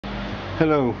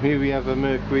Hello, here we have a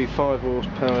Mercury 5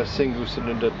 horsepower single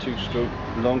cylinder 2-stroke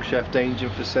long shaft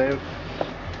engine for sale.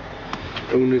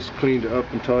 Owners cleaned it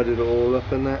up and tidied it all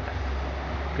up and that.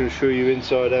 I'm going to show you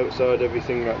inside, outside,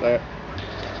 everything like that.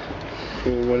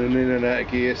 All running in and out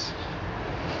of gears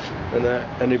and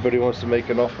that. Anybody wants to make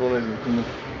an offer on it, you can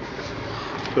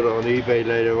put it on eBay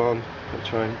later on. I'll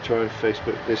try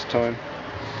Facebook this time.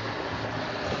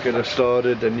 Get it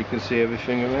started and you can see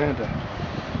everything around it.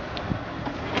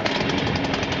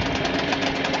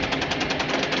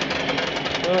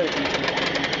 Right.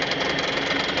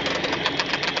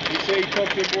 You see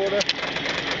pumping water.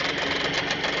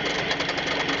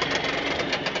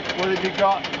 What have you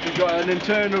got? You've got an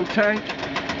internal tank,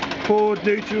 forward,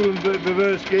 neutral and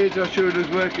reverse gears. I'll show you those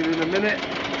working in a minute.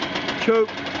 Choke,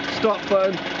 stop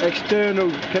button, external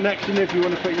connection if you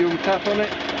want to put your own tap on it.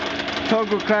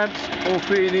 Toggle clamps, all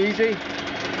free and easy.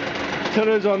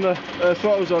 Tillers on the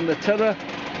throttles on the tiller.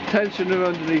 Tensioner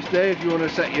underneath there if you want to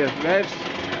set your revs.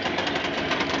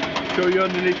 Show you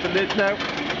underneath the lid now.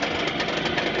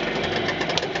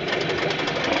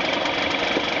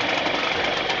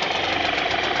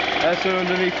 That's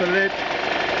underneath the lid.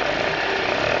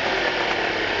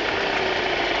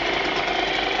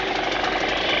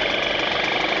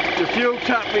 The fuel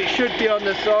tap, it should be on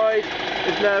the side.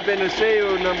 There's now been a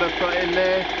serial number put in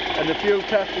there, and the fuel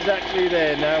tap is actually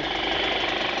there now.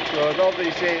 So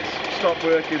obviously it's stopped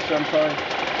working sometime.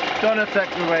 Don't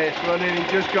affect the way it's running, you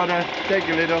just gotta take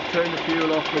the lid off, turn the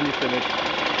fuel off when you finish.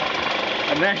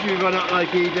 Unless you run it like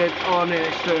he did on the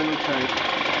external tank.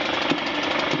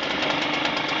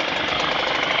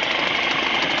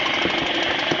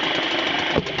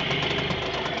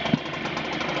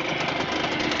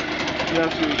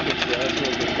 That's what you can see, that's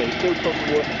all good thing. Still proper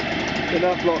work. When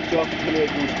that block's off, and it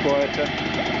goes quieter.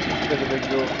 Just a bit of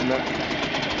exhaust and that.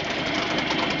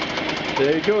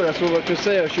 There you go, that's all I can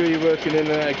say. I'll show you working in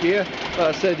and out of gear. Like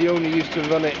I said, you only used to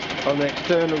run it on the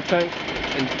external tank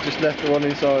and just left the one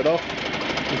inside off.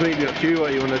 Completely up to you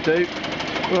what you want to do.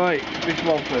 Right, which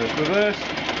one first? Reverse.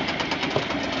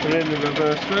 We're in the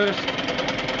reverse first.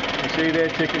 You see there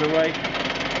ticking away.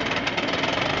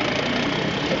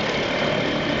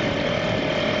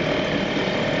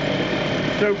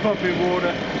 Still pumping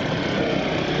water.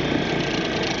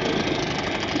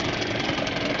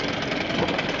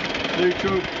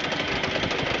 Neutral,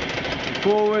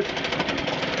 forward,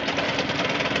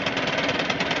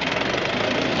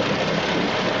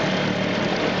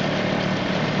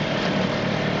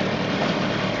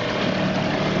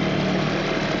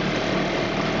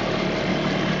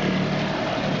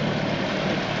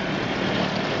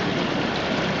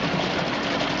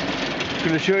 I'm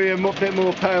going to show you a bit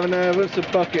more power now. Once the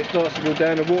bucket starts to go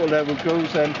down, the water level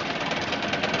goes, and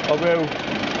I will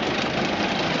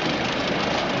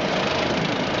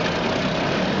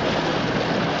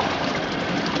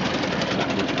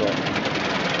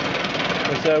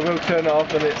so we'll turn it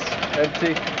off when it's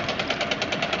empty.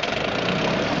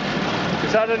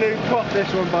 It's had a new prop,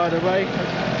 this one, by the way,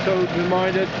 so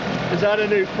reminded. It's had a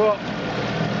new prop.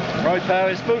 Right power,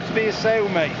 it's supposed to be a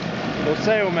sailmate or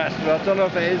sailmaster. I don't know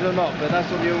if it is or not, but that's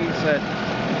what the owner said.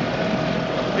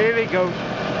 Here we go.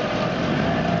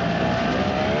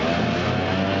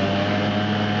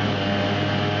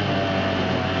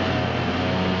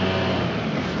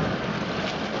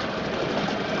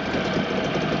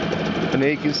 And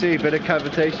here you can see a bit of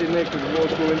cavitation there because the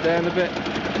water's going down a bit.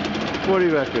 What do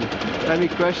you reckon? Any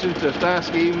questions, just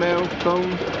ask, email,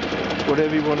 phone,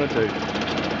 whatever you want to do.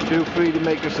 Feel free to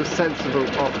make us a sensible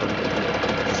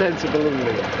offer. Sensible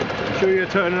only. Sure you're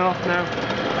turning off now?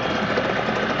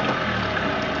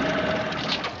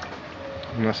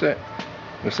 And that's it.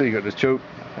 You see you got the choke,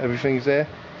 everything's there,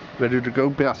 ready to go.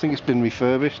 But I think it's been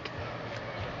refurbished.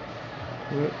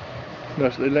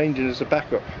 Nice little engine as a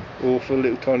backup, or for a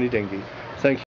little tiny dinghy.